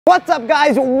What's up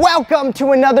guys, welcome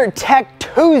to another Tech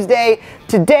Tuesday.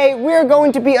 Today we're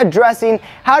going to be addressing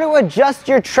how to adjust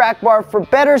your track bar for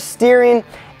better steering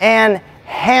and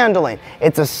handling.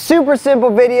 It's a super simple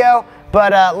video,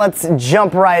 but let's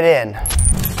jump right in.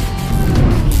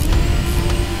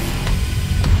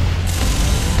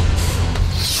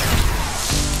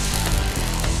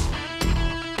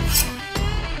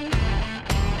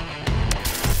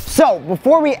 So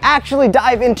before we actually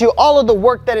dive into all of the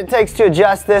work that it takes to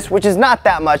adjust this, which is not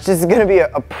that much, this is going to be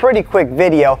a pretty quick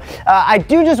video, I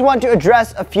do just want to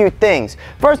address a few things.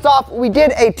 First off, we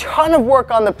did a ton of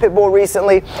work on the pit bull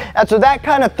recently, and so that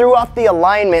kind of threw off the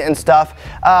alignment and stuff.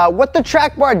 What the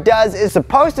track bar does is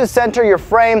supposed to center your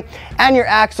frame and your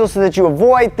axle so that you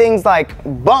avoid things like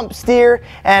bump steer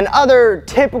and other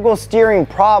typical steering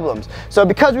problems. So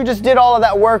because we just did all of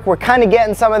that work, we're kind of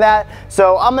getting some of that.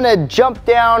 So I'm going to jump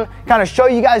down, kind of show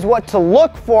you guys what to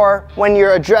look for when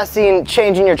you're addressing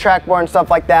changing your track bar and stuff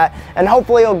like that, and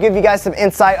hopefully it'll give you guys some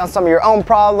insight on some of your own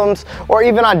problems or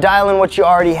even on dialing what you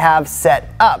already have set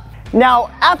up.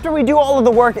 Now, after we do all of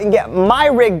the work and get my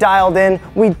rig dialed in,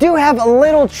 we do have a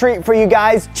little treat for you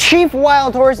guys. Chief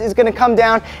Wild Horse is going to come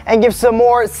down and give some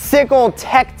more sickle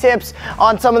tech tips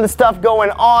on some of the stuff going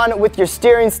on with your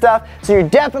steering stuff, so you're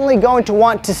definitely going to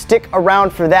want to stick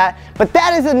around for that. But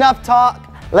that is enough talk.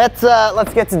 Let's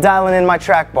get to dialing in my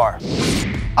track bar.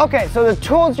 Okay, so the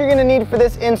tools you're gonna need for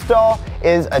this install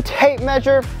is a tape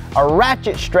measure, a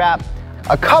ratchet strap,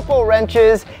 a couple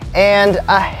wrenches, and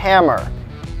a hammer.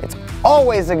 It's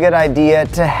always a good idea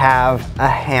to have a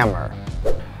hammer.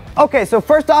 Okay, so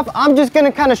first off, I'm just gonna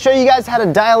kind of show you guys how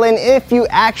to dial in if you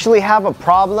actually have a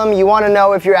problem. You wanna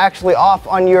know if you're actually off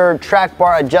on your track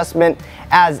bar adjustment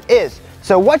as is.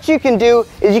 So what you can do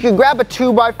is you can grab a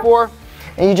 2x4,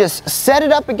 and you just set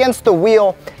it up against the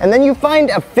wheel, and then you find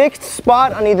a fixed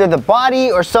spot on either the body,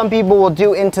 or some people will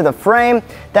do into the frame.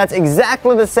 That's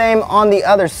exactly the same on the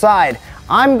other side.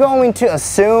 I'm going to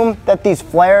assume that these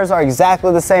flares are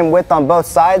exactly the same width on both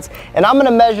sides, and I'm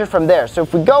gonna measure from there. So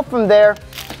if we go from there,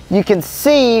 you can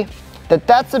see that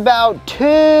that's about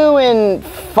 2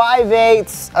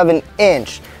 5/8 of an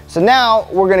inch. So now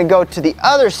we're gonna go to the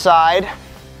other side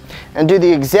and do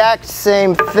the exact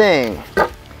same thing.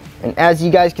 And as you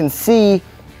guys can see,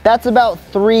 that's about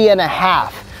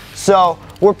 3.5. So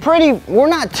we're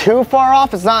not too far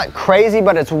off. It's not crazy,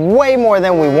 but it's way more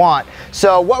than we want.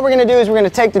 So what we're gonna do is we're gonna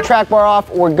take the track bar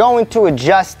off. We're going to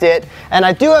adjust it. And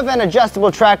I do have an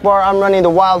adjustable track bar. I'm running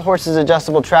the Wild Horses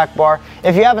adjustable track bar.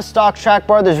 If you have a stock track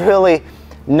bar, there's really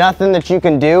nothing that you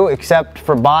can do except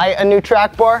for buy a new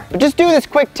track bar. But just do this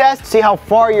quick test, see how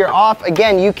far you're off.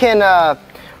 Again, you can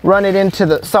run it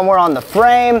into somewhere on the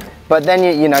frame, but then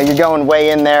you're going way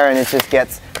in there and it just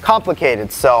gets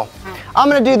complicated. So I'm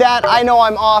gonna do that. I know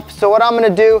I'm off, so what I'm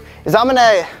gonna do is let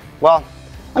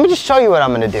me just show you what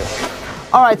I'm gonna do.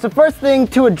 All right, so first thing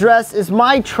to address is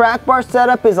my track bar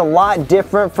setup is a lot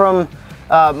different from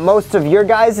most of your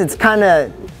guys. It's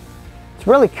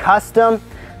really custom.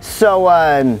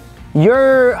 So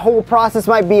your whole process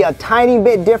might be a tiny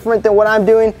bit different than what I'm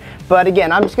doing, but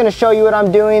again, I'm just gonna show you what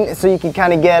I'm doing so you can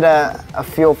kind of get a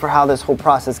feel for how this whole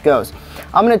process goes.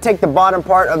 I'm gonna take the bottom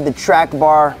part of the track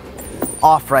bar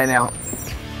off right now.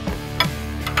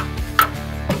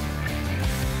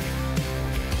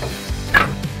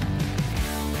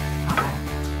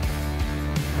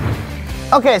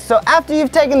 Okay, so after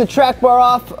you've taken the track bar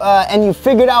off and you've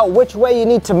figured out which way you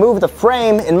need to move the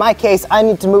frame, in my case, I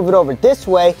need to move it over this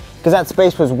way because that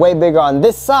space was way bigger on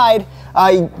this side.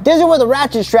 This is where the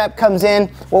ratchet strap comes in.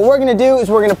 What we're gonna do is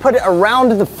we're gonna put it around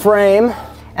the frame,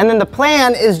 and then the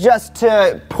plan is just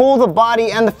to pull the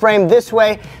body and the frame this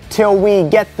way till we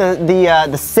get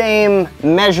the same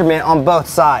measurement on both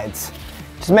sides.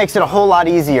 Just makes it a whole lot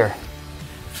easier,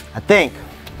 I think.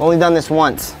 I've only done this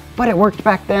once, but it worked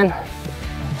back then.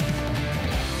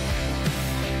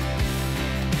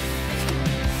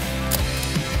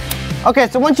 Okay,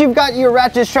 so once you've got your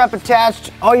ratchet strap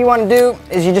attached, all you want to do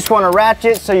is you just want to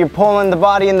ratchet, so you're pulling the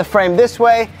body and the frame this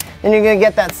way. Then you're going to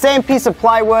get that same piece of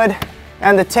plywood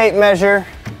and the tape measure,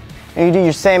 and you do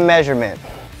your same measurement.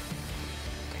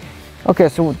 Okay,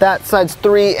 so that side's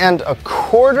 3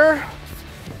 1/4.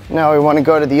 Now we want to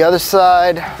go to the other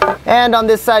side, and on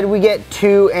this side we get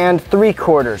 2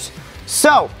 3/4.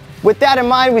 So with that in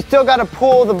mind, we still got to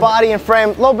pull the body and frame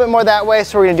a little bit more that way,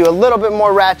 so we're going to do a little bit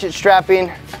more ratchet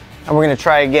strapping. And we're gonna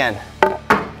try again.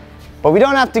 But we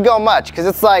don't have to go much because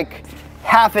it's like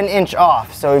 1/2 inch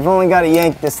off. So we've only got to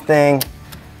yank this thing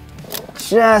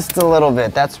just a little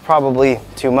bit. That's probably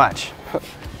too much.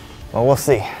 Well, we'll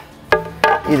see.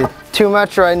 Either too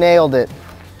much or I nailed it.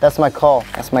 That's my call,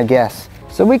 that's my guess.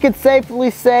 So So we could safely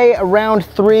say around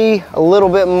 3, a little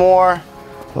bit more.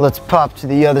 Let's pop to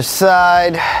the other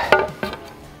side.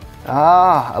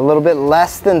 Ah, a little bit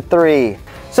less than 3.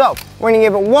 So we're gonna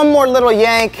give it one more little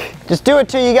yank. Just do it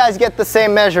till you guys get the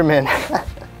same measurement.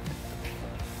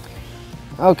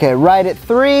 Okay, right at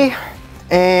 3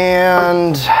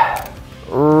 and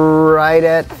right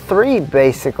at 3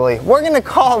 basically. We're gonna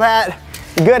call that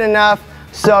good enough.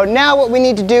 So now what we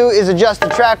need to do is adjust the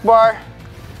track bar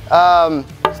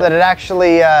so that it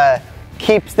actually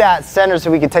keeps that center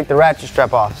so we can take the ratchet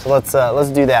strap off. So let's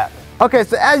do that. Okay,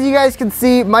 so as you guys can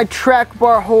see, my track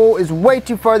bar hole is way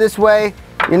too far this way.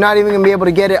 You're not even gonna be able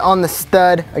to get it on the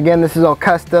stud. Again, this is all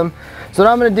custom. So what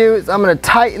I'm gonna do is I'm gonna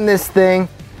tighten this thing,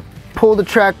 pull the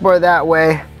track bar that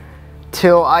way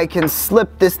till I can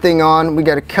slip this thing on. We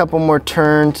got a couple more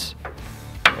turns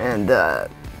and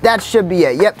that should be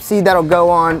it. Yep, see, that'll go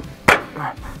on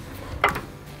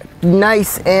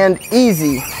nice and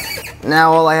easy.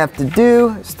 Now all I have to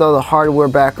do is throw the hardware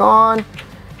back on,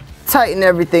 tighten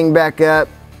everything back up,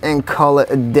 and call it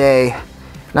a day.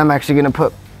 And I'm actually gonna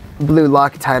put blue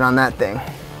Loctite on that thing.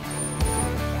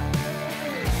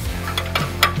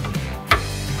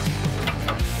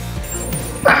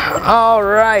 All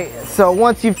right, so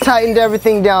once you've tightened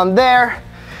everything down there,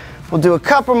 we'll do a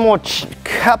couple more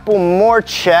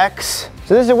checks.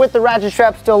 So this is with the ratchet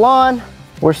strap still on.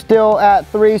 We're still at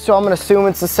 3, so I'm gonna assume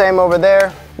it's the same over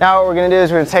there. Now what we're gonna do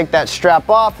is we're gonna take that strap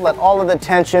off, let all of the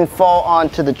tension fall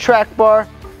onto the track bar,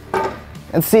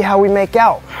 and see how we make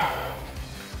out.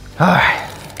 All right,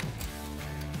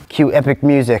 cue epic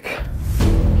music.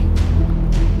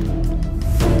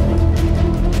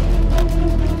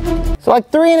 So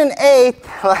like 3 1/8.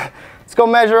 Let's go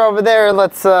measure over there.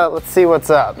 Let's see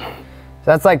what's up. So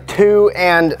that's like 2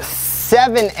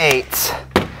 7/8.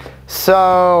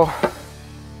 So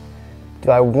do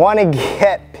I want to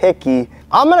get picky?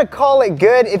 I'm gonna call it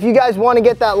good. If you guys want to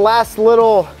get that last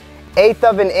little 1/8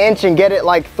 of an inch and get it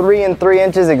like 3 3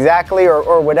 inches exactly,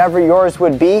 or whatever yours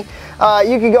would be,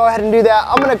 you could go ahead and do that.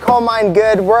 I'm gonna call mine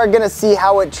good. We're gonna see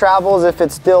how it travels. If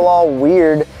it's still all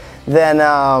weird, then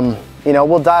you know,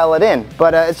 we'll dial it in.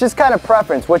 But it's just kind of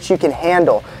preference, what you can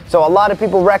handle. So a lot of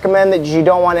people recommend that you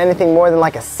don't want anything more than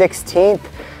like a 1/16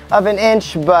 of an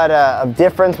inch, but of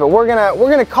difference. But we're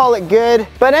gonna call it good.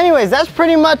 But anyways, that's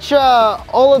pretty much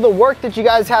all of the work that you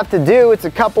guys have to do. It's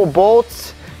a couple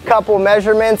bolts, couple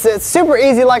measurements. It's super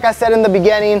easy, like I said in the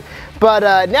beginning.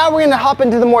 But now we're gonna hop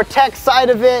into the more tech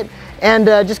side of it, and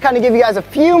just kind of give you guys a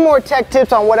few more tech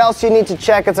tips on what else you need to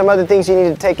check and some other things you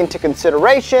need to take into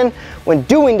consideration when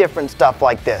doing different stuff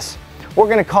like this. We're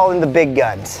gonna call in the big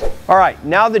guns. All right,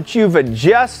 now that you've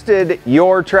adjusted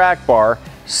your track bar,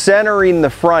 centering the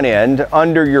front end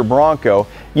under your Bronco,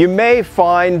 you may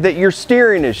find that your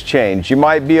steering has changed. You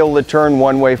might be able to turn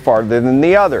one way farther than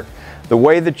the other. The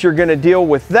way that you're gonna deal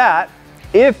with that,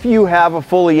 if you have a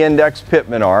fully indexed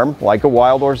pitman arm, like a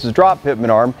Wild Horses drop pitman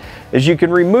arm, is you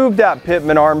can remove that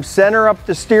pitman arm, center up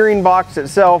the steering box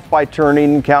itself by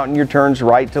turning and counting your turns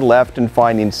right to left and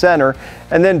finding center,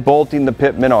 and then bolting the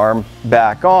pitman arm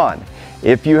back on.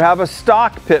 If you have a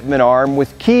stock pitman arm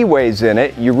with keyways in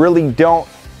it, you really don't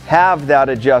have that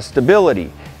adjustability.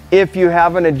 If you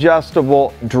have an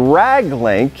adjustable drag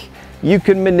link, you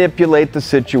can manipulate the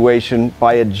situation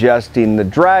by adjusting the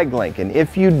drag link. And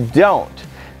if you don't,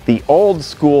 the old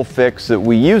school fix that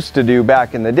we used to do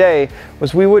back in the day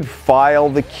was we would file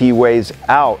the keyways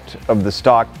out of the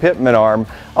stock pitman arm,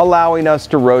 allowing us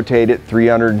to rotate it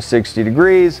 360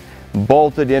 degrees,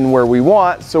 bolt it in where we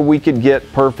want so we could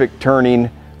get perfect turning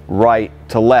right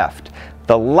to left.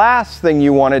 The last thing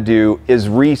you want to do is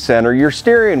recenter your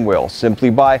steering wheel simply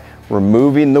by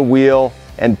removing the wheel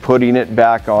and putting it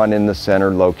back on in the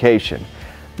center location.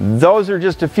 Those are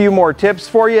just a few more tips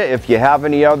for you. If you have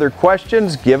any other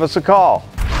questions, give us a call.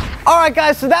 All right,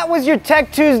 guys, so that was your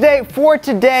Tech Tuesday for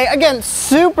today. Again,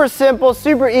 super simple,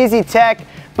 super easy tech,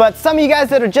 but some of you guys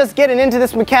that are just getting into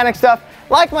this mechanic stuff,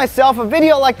 like myself, a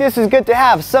video like this is good to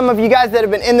have. Some of you guys that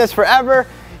have been in this forever,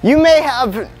 you may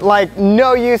have like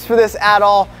no use for this at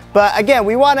all. But again,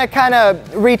 we want to kind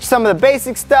of reach some of the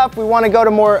basic stuff. We want to go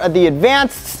to more of the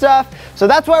advanced stuff. So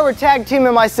that's why we're tag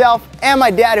teaming myself and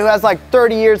my dad, who has like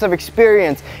 30 years of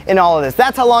experience in all of this.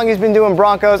 That's how long he's been doing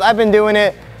Broncos. I've been doing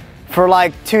it for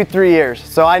like 2-3 years.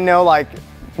 So I know like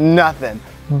nothing.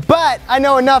 But I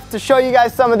know enough to show you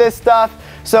guys some of this stuff.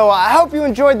 So I hope you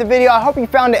enjoyed the video. I hope you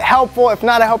found it helpful. If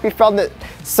not, I hope you found it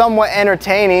somewhat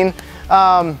entertaining.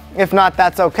 If not,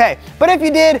 that's okay. But if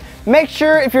you did, make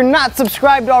sure, if you're not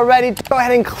subscribed already, to go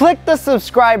ahead and click the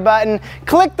subscribe button,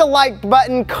 click the like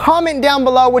button, comment down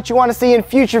below what you want to see in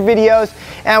future videos,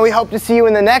 and we hope to see you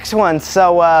in the next one.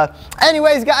 So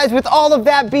anyways, guys, with all of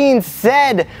that being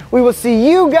said, we will see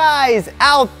you guys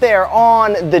out there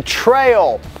on the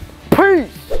trail.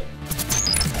 Peace!